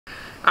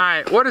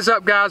Alright, what is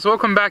up guys?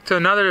 Welcome back to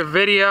another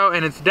video,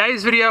 and in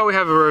today's video we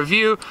have a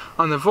review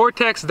on the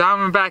Vortex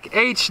Diamondback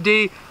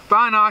HD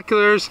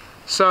Binoculars.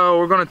 So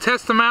we're going to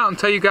test them out and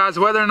tell you guys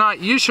whether or not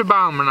you should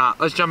buy them or not.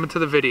 Let's jump into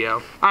the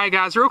video. Alright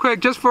guys, real quick,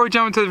 just before we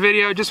jump into the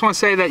video, just want to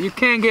say that you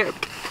can get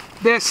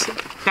this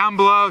down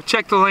below.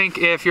 Check the link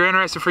if you're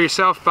interested for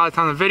yourself by the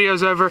time the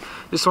video's over.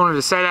 Just wanted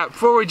to say that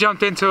before we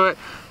jumped into it.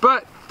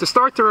 But to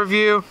start the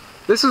review,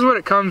 this is what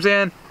it comes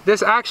in.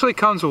 This actually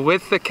comes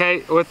with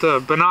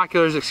the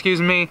binoculars,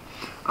 excuse me.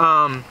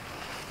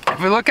 If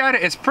we look at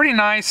it, it's pretty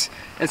nice.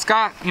 It's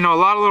got, you know, a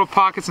lot of little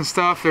pockets and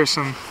stuff. There's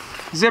some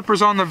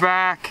zippers on the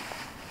back.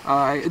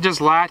 It just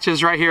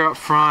latches right here up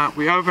front.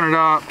 We open it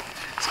up.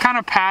 It's kind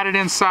of padded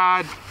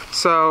inside.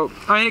 So,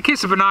 I mean, it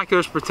keeps the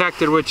binoculars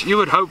protected, which you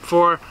would hope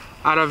for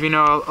out of, you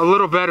know, a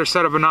little better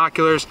set of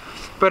binoculars.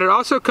 But it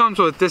also comes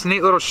with this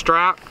neat little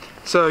strap.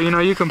 So, you know,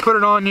 you can put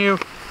it on you.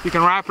 You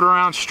can wrap it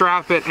around,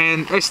 strap it,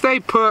 and they stay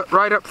put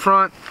right up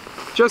front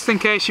just in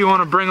case you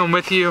want to bring them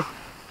with you.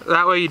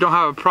 That way you don't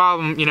have a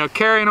problem, you know,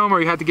 carrying them, or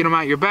you have to get them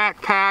out of your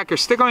backpack or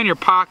stick them in your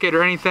pocket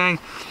or anything.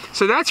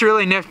 So that's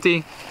really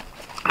nifty.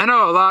 I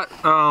know a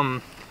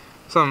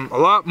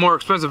lot more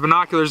expensive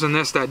binoculars than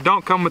this that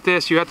don't come with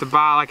this. You have to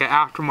buy like an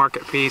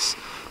aftermarket piece.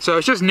 So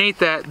it's just neat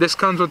that this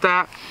comes with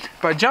that.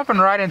 But jumping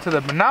right into the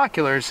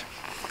binoculars,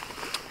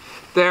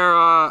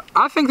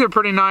 I think they're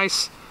pretty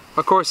nice.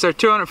 Of course, they're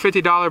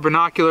 $250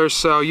 binoculars,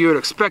 so you would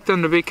expect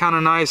them to be kind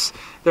of nice.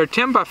 They're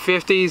 10 by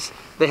 50s.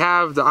 They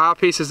have the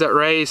eyepieces that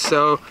raise,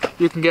 so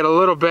you can get a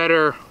little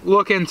better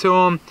look into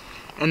them.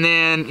 And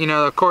then, you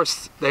know, of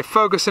course, they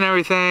focus and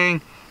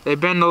everything. They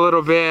bend a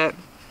little bit.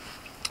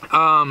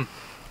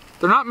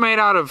 They're not made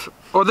out of,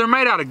 or they're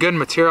made out of good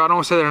material. I don't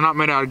want to say they're not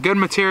made out of good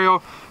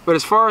material, but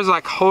as far as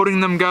like holding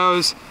them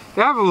goes,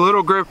 they have a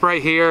little grip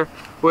right here,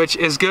 which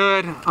is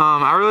good.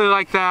 I really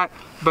like that.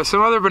 But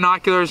some other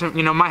binoculars,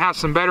 you know, might have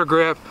some better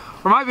grip,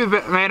 or might be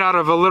made out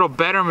of a little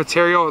better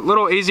material, a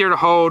little easier to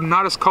hold,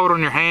 not as cold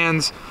on your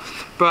hands.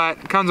 But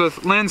it comes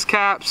with lens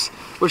caps,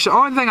 which the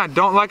only thing I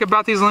don't like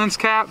about these lens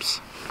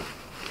caps,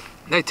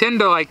 they tend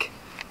to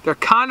they're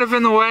kind of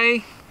in the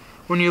way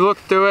when you look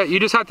through it. You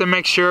just have to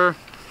make sure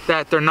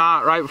that they're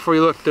not right before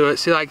you look through it.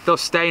 See, like, they'll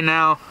stay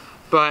now,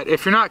 but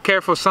if you're not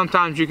careful,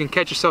 sometimes you can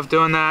catch yourself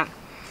doing that.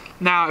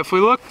 Now, if we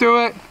look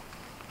through it,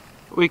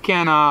 we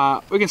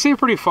can see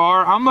pretty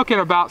far. I'm looking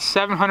about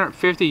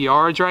 750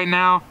 yards right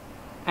now,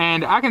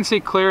 and I can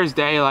see clear as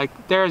day.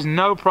 Like, there's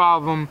no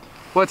problem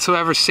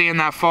whatsoever seeing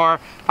that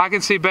far. I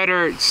can see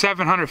better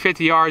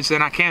 750 yards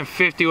than I can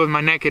 50 with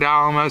my naked eye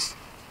almost.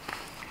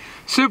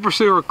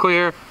 Super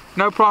clear,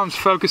 no problems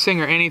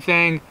focusing or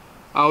anything.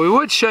 We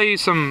would show you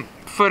some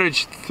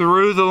footage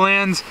through the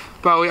lens,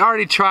 but we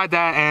already tried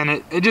that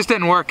and it just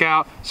didn't work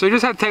out. So you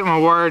just have to take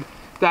my word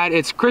that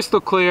it's crystal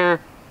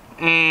clear,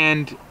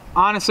 and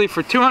honestly,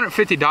 for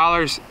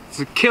 $250, it's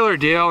a killer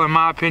deal in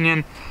my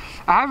opinion.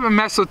 I haven't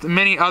messed with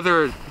many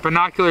other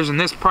binoculars in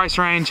this price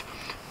range,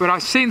 but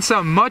I've seen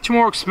some much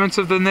more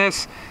expensive than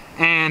this,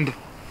 and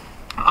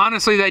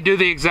honestly, they do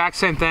the exact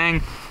same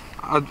thing.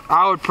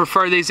 I would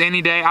prefer these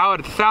any day. I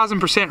would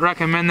 1000%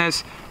 recommend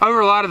this over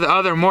a lot of the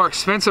other more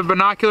expensive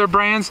binocular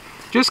brands,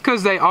 just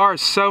because they are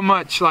so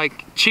much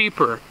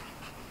cheaper.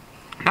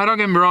 Now, don't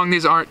get me wrong,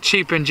 these aren't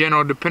cheap in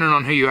general, depending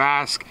on who you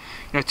ask.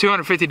 You know,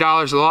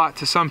 $250 is a lot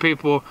to some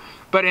people,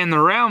 but in the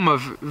realm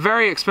of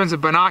very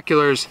expensive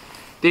binoculars,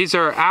 these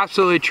are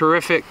absolutely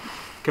terrific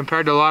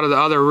compared to a lot of the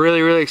other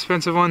really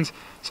expensive ones.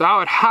 So I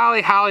would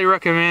highly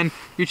recommend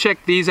you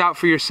check these out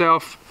for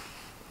yourself.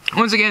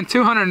 Once again,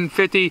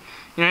 $250, you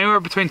know, anywhere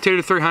between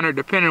 $200 to $300,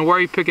 depending on where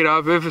you pick it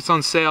up, if it's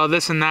on sale,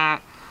 this and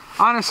that.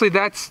 Honestly,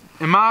 that's,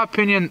 in my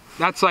opinion,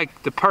 that's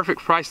like the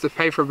perfect price to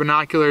pay for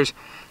binoculars,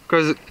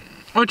 because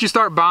once you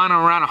start buying them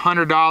around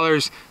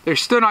 $100, they're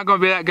still not going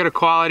to be that good of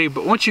quality.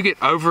 But once you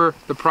get over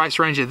the price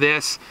range of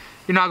this,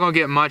 you're not going to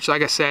get much.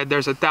 Like I said,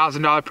 there's a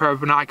 $1,000 pair of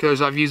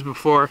binoculars I've used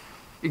before.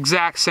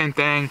 Exact same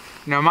thing.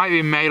 You know, it might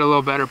be made a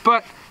little better,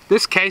 but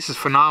this case is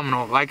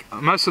phenomenal. Like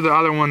most of the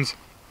other ones,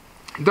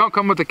 don't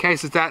come with a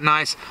case that's that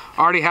nice.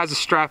 Already has a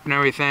strap and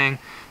everything.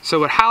 So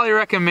would highly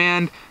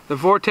recommend the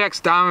Vortex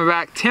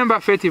Diamondback 10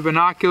 by 50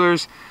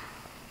 binoculars.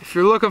 If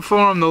you're looking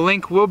for them, the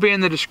link will be in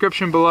the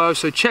description below,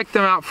 so check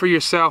them out for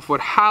yourself. Would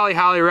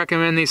highly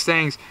recommend these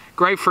things.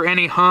 Great for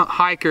any hunt,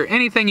 hike, or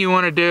anything you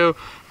want to do.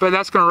 But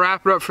that's going to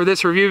wrap it up for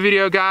this review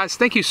video, guys.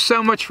 Thank you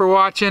so much for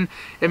watching.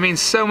 It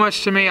means so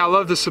much to me. I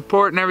love the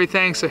support and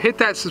everything, so hit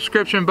that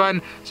subscription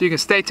button so you can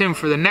stay tuned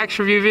for the next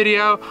review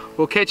video.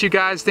 We'll catch you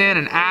guys then,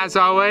 and as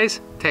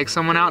always, take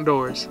someone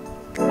outdoors.